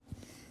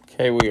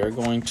Okay, we are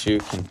going to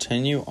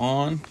continue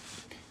on.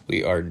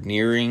 We are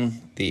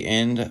nearing the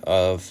end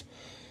of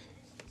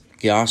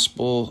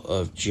Gospel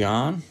of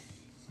John.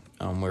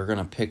 We're going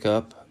to pick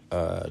up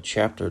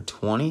chapter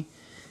 20,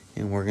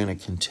 and we're going to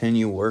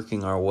continue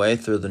working our way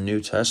through the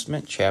New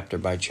Testament, chapter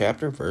by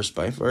chapter, verse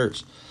by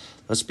verse.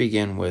 Let's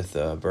begin with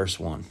verse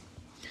 1.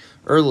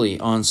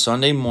 Early on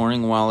Sunday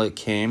morning, while it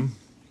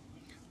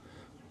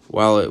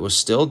was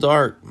still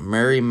dark,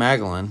 Mary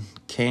Magdalene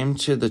came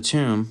to the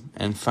tomb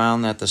and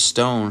found that the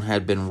stone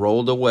had been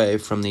rolled away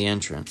from the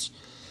entrance.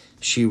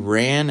 She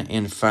ran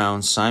and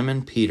found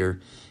Simon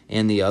Peter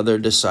and the other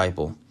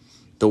disciple,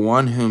 the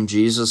one whom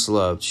Jesus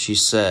loved. She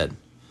said,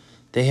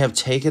 "They have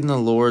taken the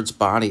Lord's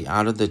body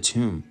out of the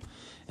tomb,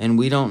 and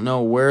we don't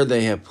know where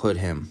they have put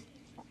him."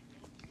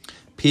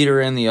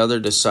 Peter and the other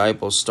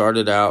disciple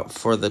started out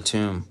for the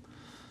tomb,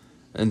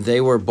 and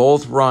they were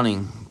both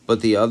running,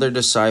 but the other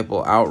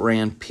disciple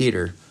outran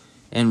Peter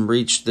and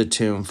reached the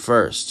tomb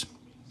first.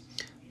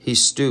 He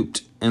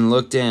stooped and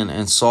looked in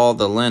and saw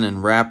the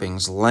linen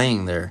wrappings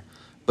laying there,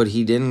 but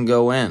he didn't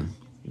go in.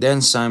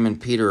 Then Simon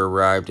Peter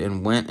arrived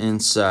and went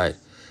inside.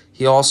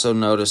 He also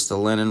noticed the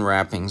linen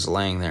wrappings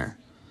laying there,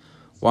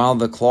 while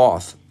the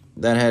cloth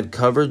that had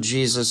covered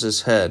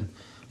Jesus' head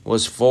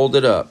was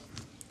folded up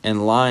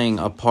and lying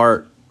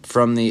apart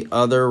from the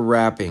other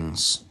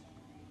wrappings.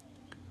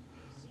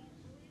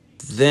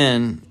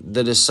 Then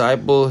the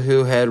disciple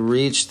who had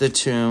reached the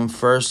tomb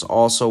first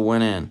also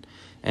went in,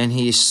 and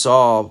he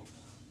saw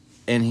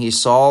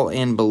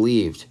and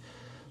believed.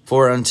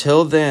 For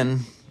until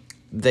then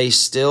they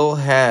still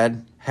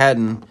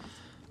hadn't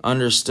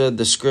understood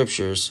the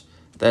scriptures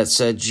that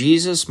said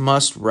Jesus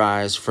must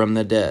rise from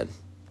the dead.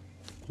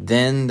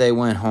 Then they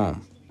went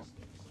home.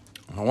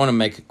 I want to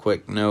make a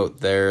quick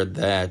note there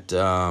that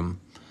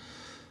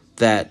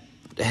that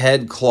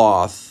head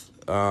cloth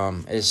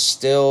is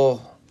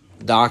still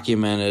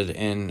documented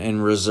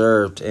and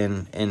reserved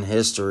in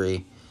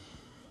history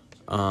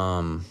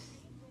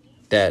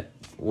that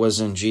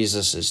was in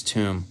Jesus's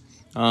tomb.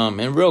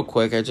 And real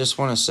quick, I just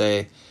want to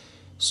say,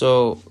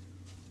 so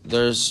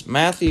there's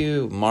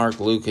Matthew, Mark,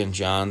 Luke, and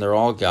John. They're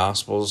all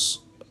Gospels,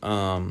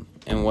 and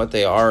what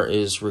they are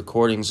is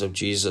recordings of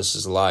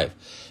Jesus's life.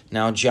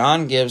 Now,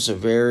 John gives a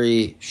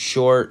very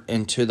short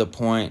and to the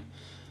point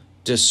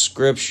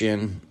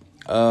description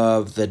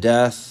of the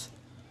death,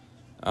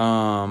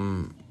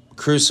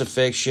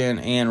 crucifixion,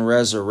 and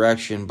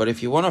resurrection. But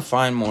if you want to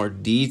find more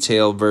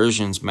detailed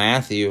versions,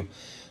 Matthew,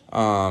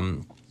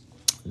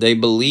 they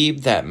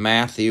believe that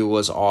Matthew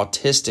was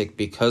autistic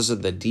because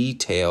of the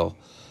detail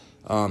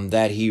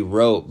that he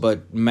wrote.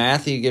 But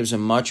Matthew gives a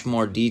much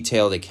more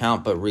detailed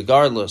account. But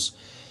regardless,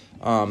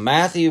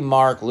 Matthew,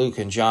 Mark, Luke,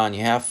 and John,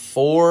 you have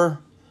four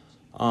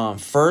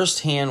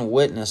first-hand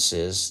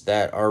witnesses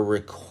that are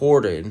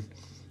recorded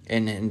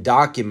and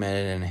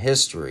documented in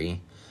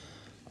history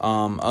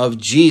of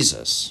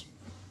Jesus.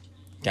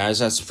 Guys,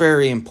 that's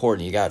very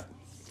important. You got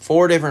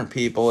four different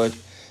people.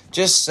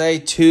 Just say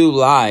two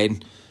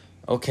lied.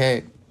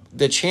 Okay,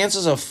 the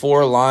chances of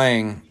four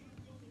lying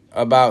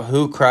about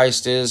who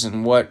Christ is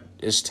and what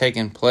is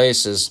taking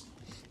place is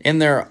in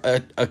their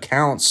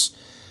accounts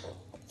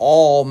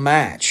all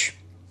match.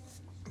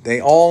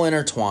 They all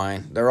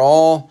intertwine. They're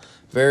all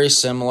very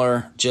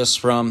similar, just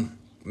from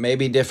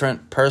maybe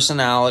different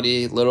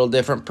personality, little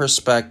different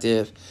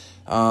perspective,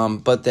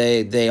 but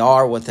they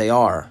are what they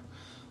are.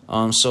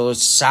 So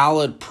it's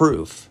solid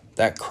proof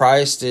that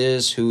Christ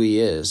is who he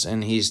is,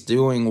 and he's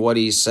doing what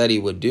he said he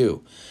would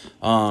do.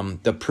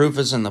 The proof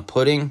is in the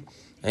pudding,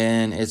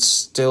 and it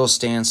still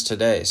stands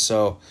today.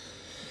 So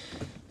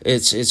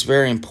it's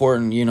very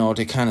important,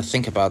 to kind of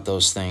think about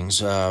those things.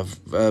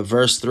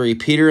 Verse 3,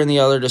 Peter and the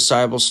other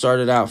disciples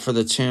started out for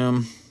the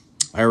tomb.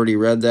 I already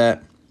read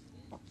that.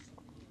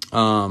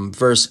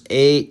 Verse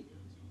 8,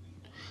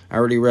 I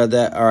already read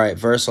that. All right,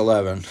 verse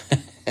 11.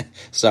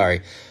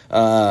 Sorry.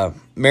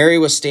 Mary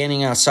was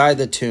standing outside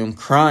the tomb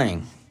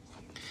crying,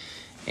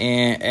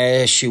 and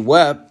as she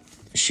wept,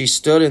 she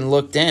stood and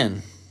looked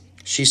in.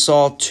 She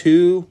saw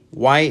two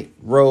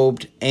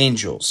white-robed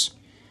angels,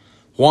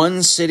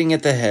 one sitting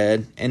at the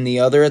head and the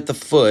other at the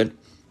foot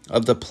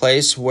of the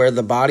place where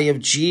the body of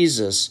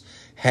Jesus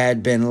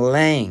had been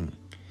laying.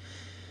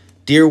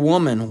 "Dear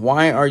woman,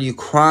 why are you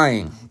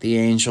crying?" the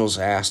angels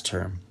asked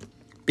her.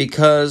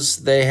 "Because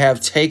they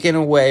have taken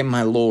away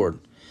my Lord,"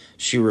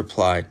 she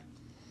replied,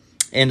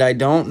 "and I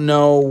don't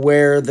know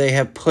where they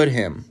have put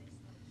him."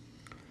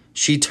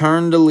 She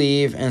turned to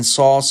leave and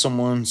saw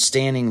someone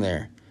standing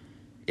there.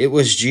 It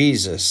was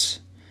Jesus,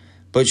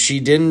 but she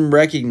didn't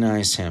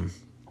recognize him.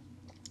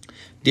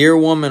 "Dear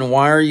woman,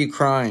 why are you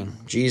crying?"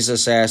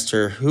 Jesus asked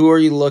her. "Who are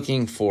you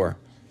looking for?"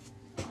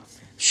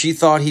 She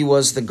thought he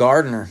was the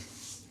gardener.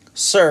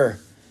 "Sir,"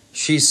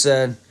 she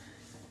said,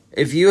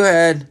 "if you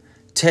had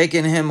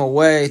taken him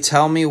away,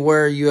 tell me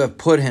where you have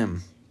put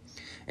him,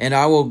 and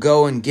I will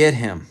go and get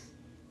him."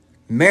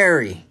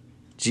 "Mary,"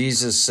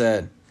 Jesus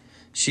said.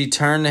 She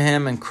turned to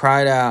him and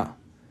cried out,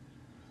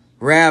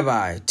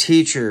 "Rabbi,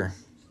 teacher."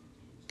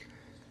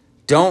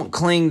 "Don't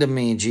cling to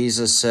me,"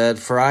 Jesus said,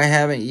 "for I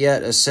haven't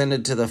yet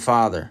ascended to the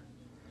Father.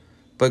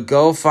 But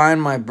go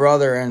find my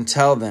brother and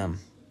tell them,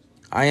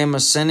 I am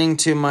ascending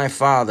to my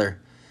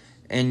Father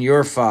and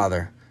your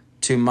Father,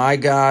 to my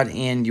God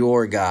and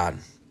your God."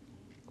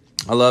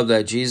 I love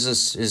that.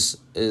 Jesus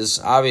is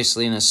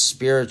obviously in a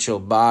spiritual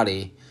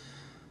body,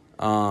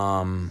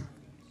 and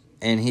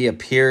he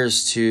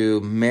appears to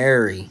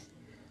Mary.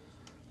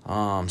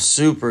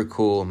 Super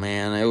cool,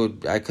 man.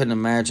 I couldn't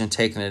imagine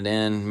taking it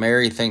in.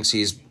 Mary thinks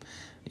he's,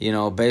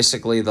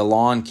 basically the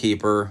lawn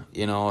keeper.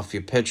 If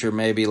you picture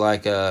maybe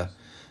like a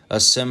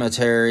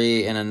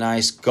cemetery in a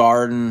nice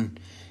garden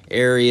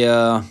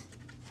area,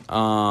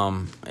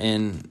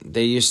 and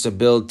they used to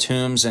build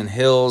tombs and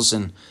hills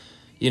and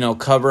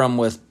cover them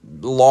with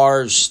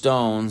large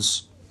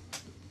stones.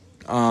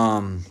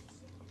 But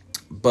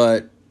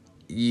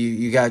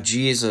you got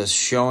Jesus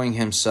showing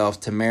himself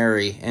to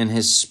Mary in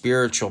his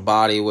spiritual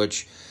body,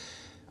 which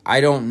I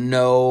don't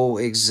know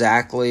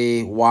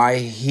exactly why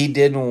he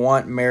didn't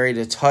want Mary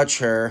to touch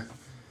her,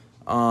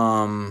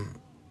 other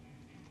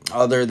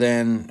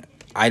than,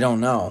 I don't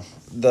know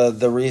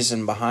the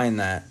reason behind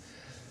that.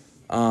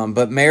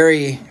 But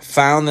Mary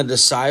found the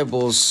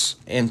disciples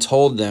and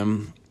told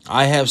them,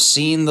 "I have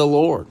seen the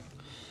Lord."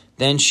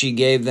 Then she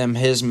gave them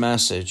his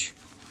message.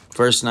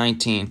 Verse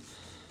 19.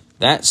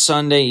 That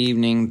Sunday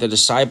evening, the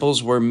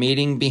disciples were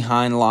meeting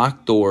behind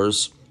locked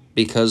doors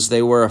because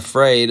they were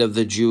afraid of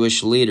the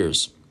Jewish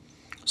leaders.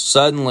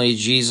 Suddenly,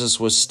 Jesus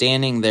was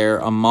standing there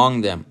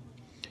among them.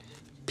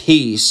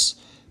 "Peace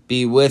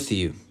be with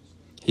you,"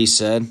 he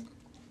said.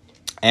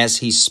 As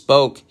he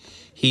spoke,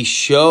 he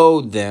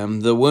showed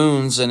them the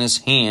wounds in his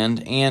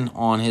hand and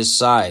on his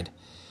side.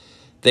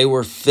 They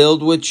were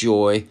filled with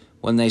joy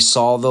when they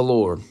saw the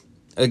Lord.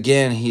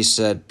 Again, he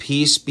said,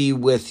 "Peace be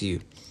with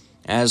you.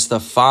 As the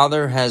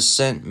Father has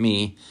sent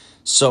me,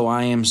 so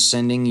I am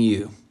sending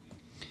you."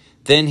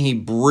 Then he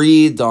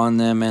breathed on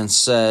them and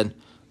said,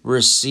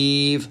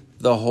 "Receive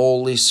the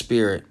Holy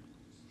Spirit.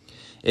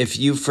 If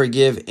you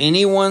forgive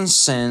anyone's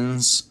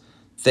sins,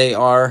 they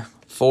are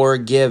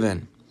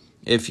forgiven.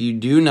 If you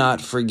do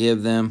not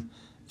forgive them,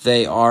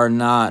 they are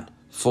not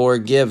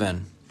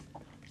forgiven."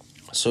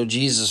 So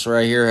Jesus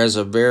right here has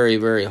a very,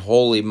 very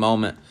holy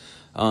moment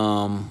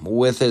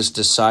with his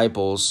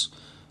disciples,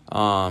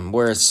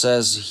 where it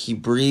says he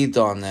breathed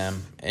on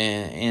them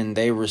and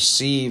they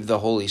received the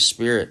Holy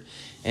Spirit.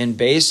 And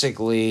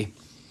basically,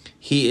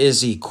 he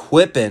is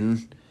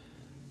equipping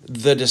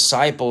the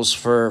disciples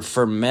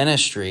for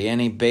ministry. And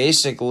he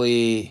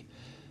basically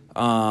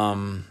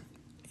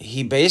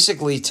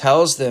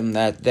tells them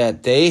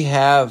that they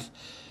have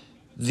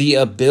the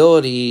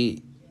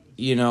ability,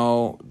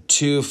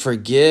 to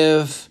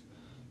forgive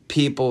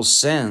people's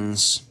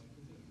sins.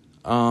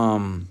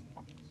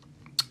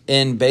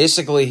 And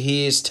basically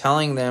he's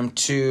telling them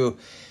to,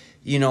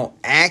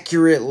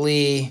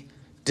 accurately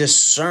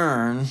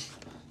discern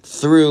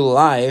through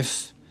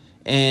life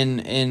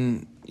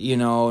and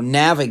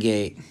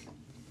navigate.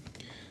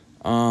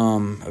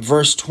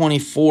 Verse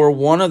 24,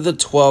 one of the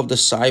 12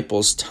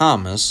 disciples,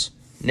 Thomas,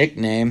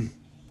 nicknamed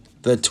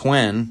the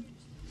twin,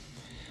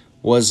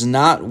 was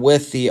not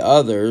with the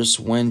others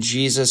when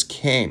Jesus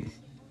came.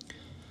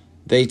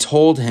 They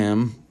told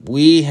him,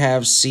 "We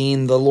have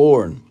seen the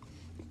Lord."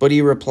 But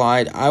he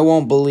replied, "I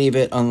won't believe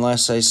it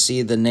unless I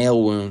see the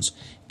nail wounds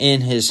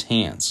in his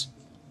hands.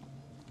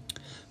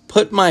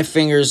 Put my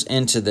fingers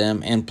into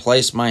them and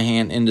place my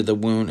hand into the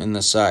wound in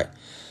the side."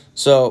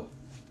 So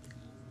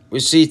we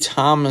see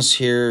Thomas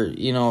here,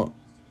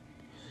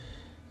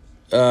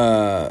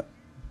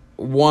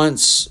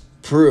 wants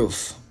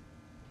proof.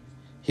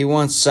 He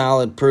wants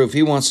solid proof.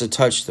 He wants to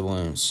touch the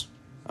wounds.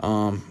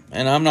 And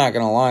I'm not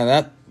going to lie,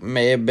 that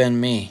may have been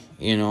me.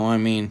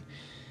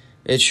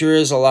 It sure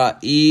is a lot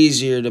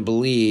easier to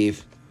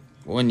believe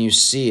when you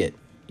see it,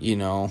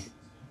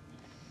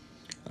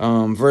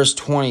 Verse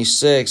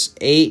 26,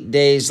 8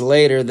 days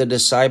later, the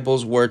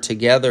disciples were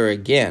together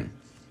again,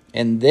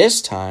 and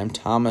this time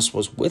Thomas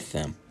was with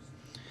them.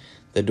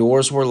 The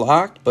doors were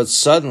locked, but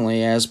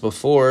suddenly, as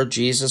before,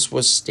 Jesus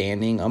was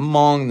standing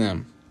among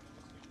them.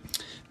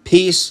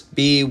 "Peace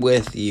be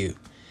with you,"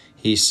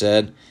 he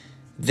said.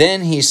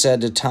 Then he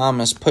said to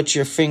Thomas, "Put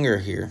your finger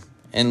here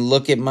and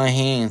look at my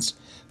hands.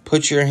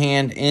 Put your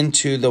hand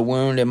into the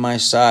wound in my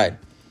side.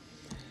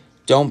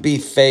 Don't be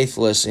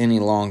faithless any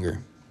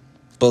longer.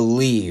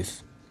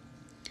 Believe."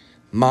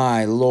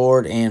 "My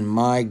Lord and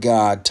my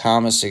God,"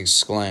 Thomas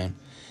exclaimed.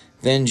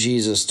 Then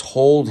Jesus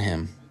told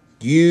him,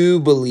 "You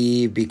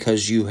believe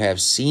because you have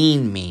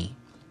seen me.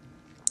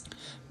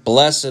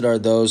 Blessed are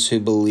those who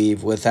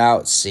believe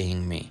without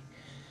seeing me."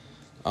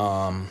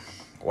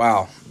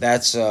 Wow,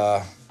 that's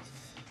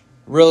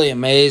really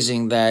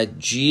amazing that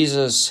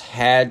Jesus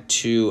had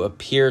to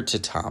appear to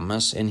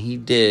Thomas, and he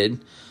did,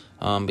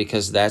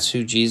 because that's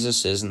who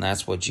Jesus is and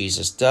that's what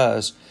Jesus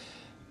does.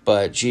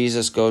 But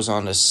Jesus goes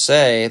on to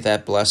say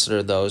that blessed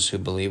are those who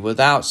believe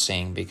without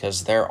seeing,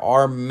 because there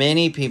are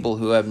many people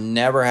who have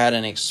never had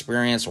an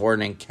experience or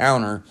an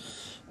encounter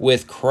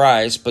with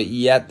Christ, but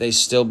yet they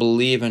still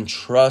believe and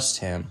trust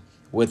him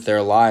with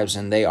their lives,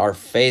 and they are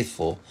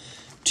faithful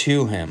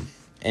to him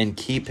and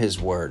keep his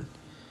word.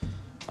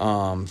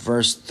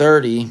 Verse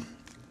 30,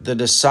 the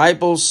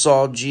disciples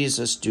saw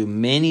Jesus do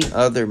many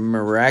other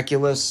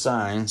miraculous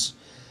signs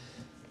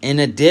in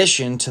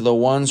addition to the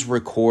ones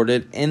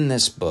recorded in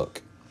this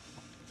book.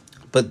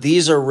 But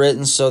these are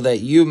written so that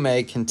you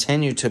may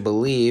continue to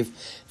believe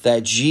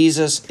that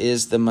Jesus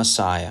is the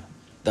Messiah,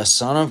 the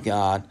Son of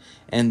God,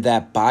 and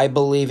that by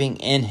believing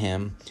in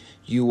him,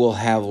 you will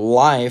have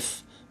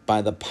life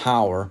by the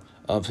power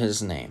of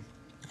his name.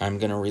 I'm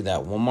going to read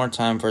that one more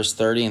time, verse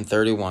 30 and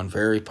 31,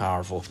 very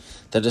powerful.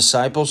 The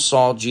disciples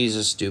saw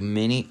Jesus do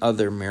many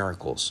other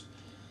miracles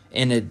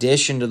in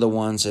addition to the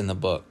ones in the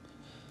book.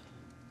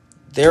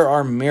 There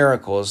are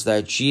miracles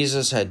that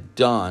Jesus had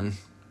done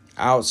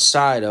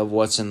outside of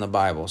what's in the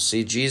Bible.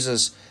 See,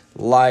 Jesus'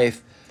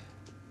 life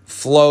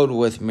flowed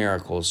with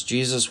miracles.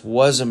 Jesus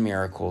was a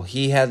miracle.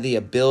 He had the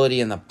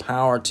ability and the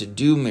power to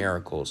do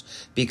miracles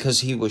because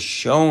he was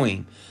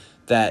showing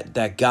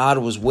that God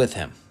was with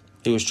him.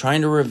 He was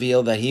trying to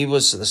reveal that he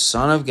was the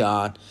Son of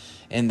God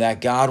and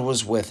that God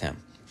was with him.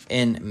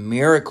 And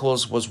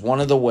miracles was one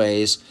of the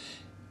ways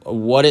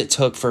what it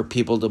took for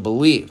people to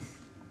believe.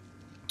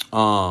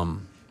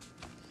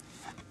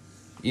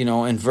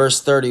 In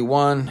verse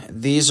 31,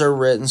 these are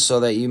written so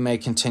that you may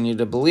continue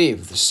to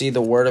believe. See,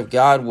 the word of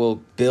God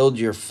will build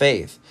your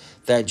faith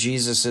that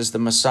Jesus is the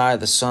Messiah,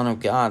 the Son of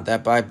God,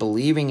 that by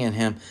believing in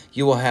him,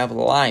 you will have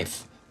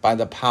life by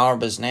the power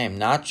of his name,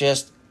 not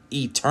just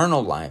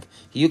eternal life.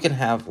 You can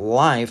have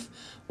life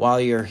while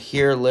you're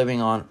here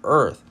living on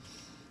earth.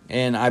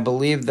 And I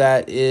believe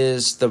that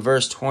is the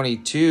verse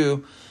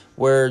 22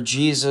 where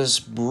Jesus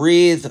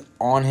breathed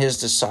on his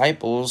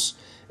disciples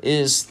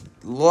is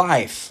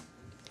life.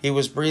 He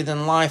was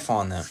breathing life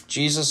on them.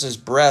 Jesus'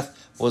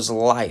 breath was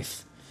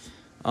life.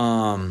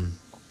 And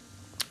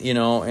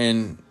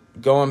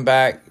going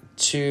back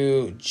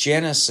to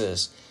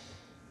Genesis,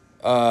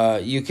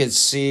 you could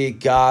see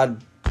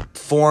God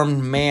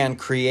formed man,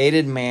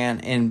 created man,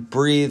 and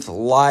breathed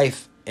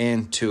life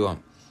into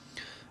him.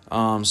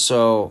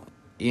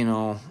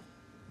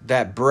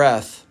 That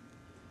breath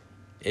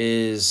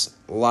is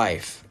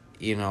life.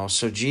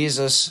 So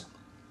Jesus,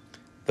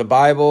 the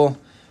Bible,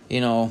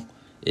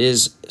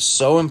 is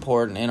so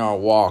important in our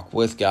walk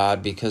with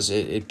God because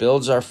it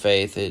builds our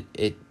faith.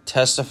 It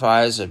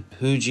testifies of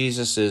who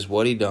Jesus is,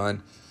 what he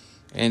done,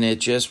 and it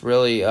just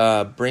really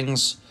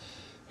brings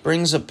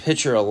a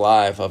picture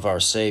alive of our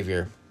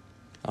Savior.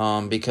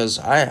 Because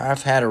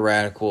I've had a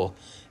radical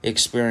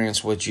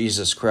experience with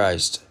Jesus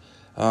Christ.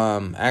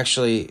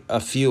 Actually, a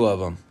few of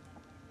them.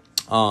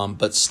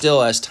 But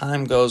still, as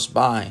time goes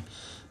by,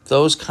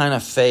 those kind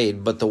of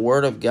fade. But the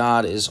Word of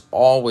God is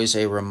always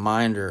a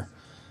reminder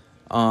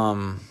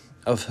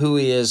of who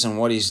he is and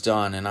what he's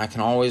done. And I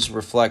can always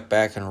reflect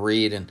back and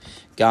read, and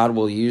God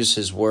will use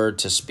his word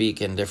to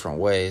speak in different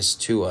ways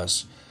to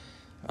us.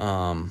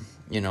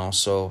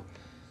 So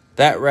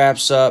that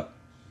wraps up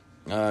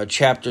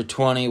chapter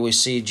 20. We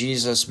see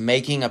Jesus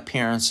making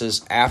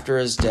appearances after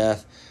his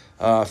death,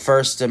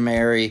 first to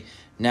Mary.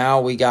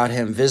 Now we got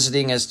him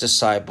visiting his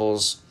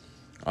disciples,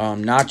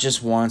 not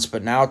just once,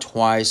 but now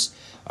twice.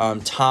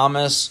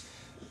 Thomas,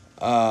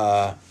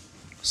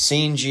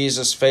 seeing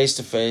Jesus face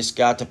to face,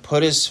 got to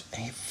put his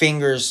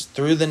fingers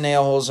through the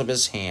nail holes of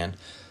his hand,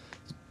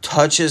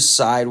 touch his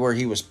side where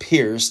he was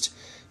pierced.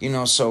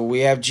 So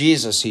we have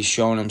Jesus. He's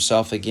showing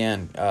himself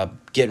again,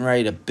 getting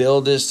ready to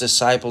build his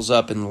disciples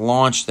up and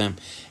launch them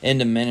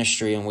into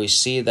ministry. And we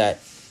see that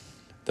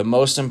the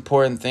most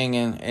important thing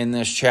in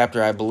this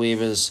chapter, I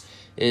believe, is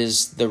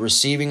the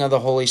receiving of the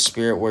Holy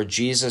Spirit, where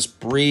Jesus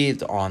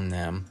breathed on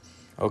them.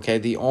 Okay,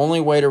 the only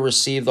way to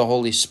receive the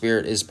Holy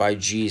Spirit is by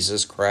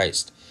Jesus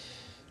Christ.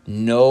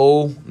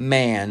 No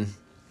man,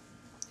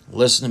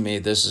 listen to me,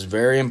 this is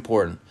very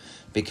important,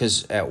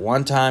 because at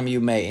one time you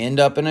may end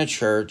up in a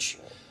church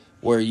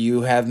where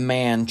you have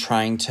man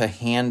trying to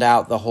hand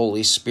out the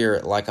Holy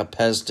Spirit like a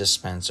Pez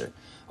dispenser,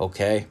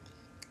 okay?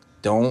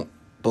 Don't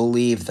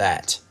believe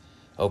that,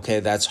 okay?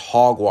 That's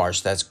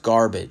hogwash, that's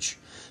garbage.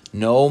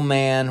 No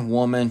man,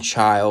 woman,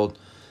 child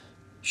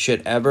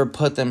should ever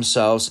put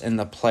themselves in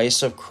the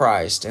place of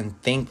Christ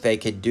and think they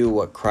could do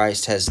what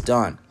Christ has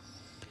done.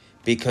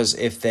 Because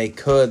if they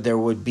could, there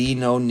would be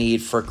no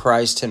need for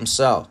Christ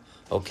himself,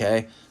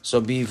 okay? So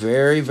be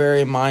very,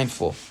 very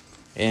mindful.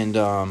 And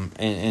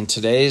in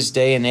today's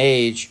day and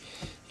age,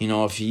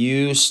 if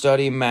you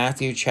study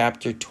Matthew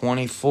chapter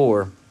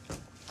 24,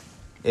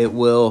 it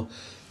will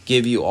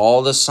give you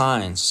all the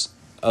signs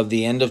of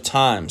the end of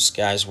times.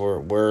 Guys,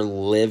 we're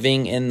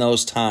living in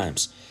those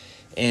times.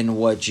 And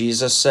what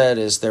Jesus said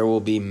is there will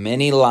be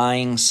many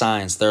lying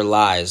signs. They're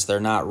lies. They're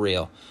not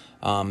real.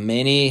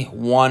 Many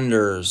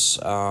wonders,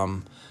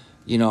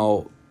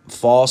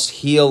 false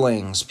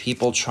healings,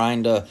 people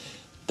trying to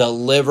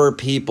deliver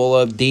people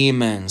of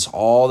demons.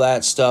 All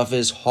that stuff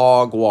is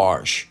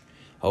hogwash,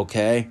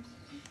 okay?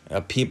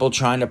 People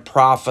trying to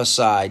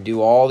prophesy, do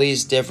all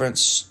these different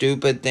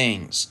stupid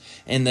things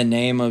in the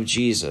name of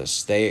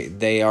Jesus.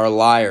 They are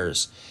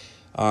liars.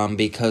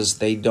 because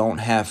they don't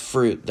have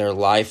fruit. Their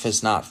life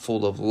is not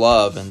full of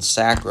love and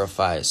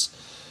sacrifice,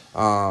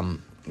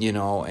 and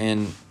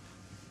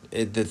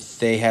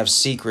they have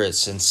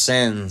secrets and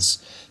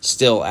sins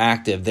still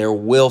active. They're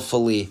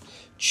willfully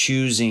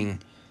choosing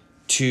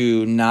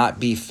to not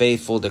be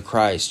faithful to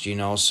Christ,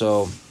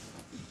 So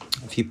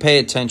if you pay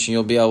attention,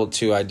 you'll be able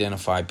to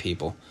identify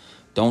people.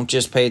 Don't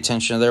just pay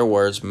attention to their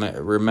words.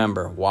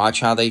 Remember, watch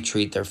how they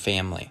treat their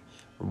family.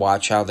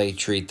 Watch how they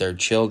treat their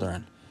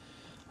children.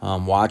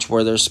 Watch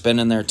where they're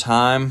spending their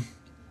time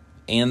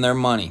and their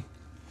money.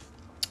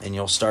 And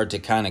you'll start to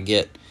kind of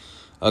get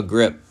a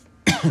grip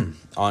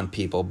on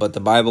people. But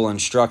the Bible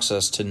instructs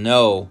us to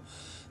know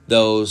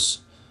those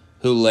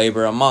who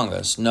labor among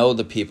us. Know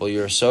the people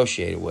you're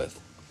associated with.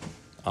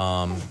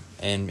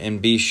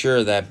 And be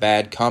sure that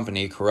bad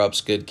company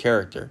corrupts good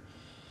character.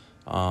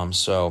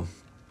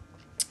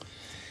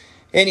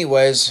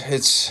 Anyways,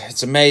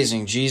 it's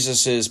amazing.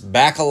 Jesus is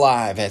back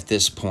alive at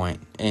this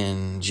point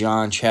in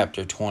John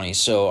chapter 20.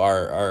 So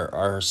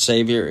our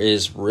Savior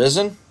is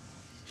risen,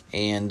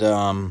 and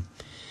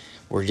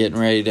we're getting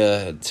ready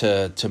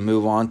to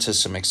move on to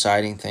some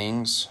exciting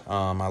things.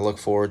 I look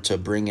forward to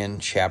bringing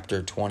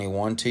chapter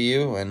 21 to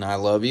you, and I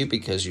love you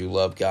because you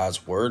love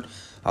God's Word.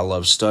 I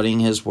love studying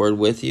His Word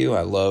with you.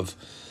 I love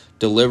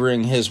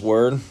delivering His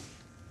Word.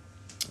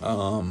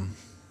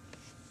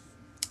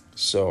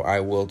 So I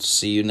will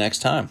see you next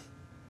time.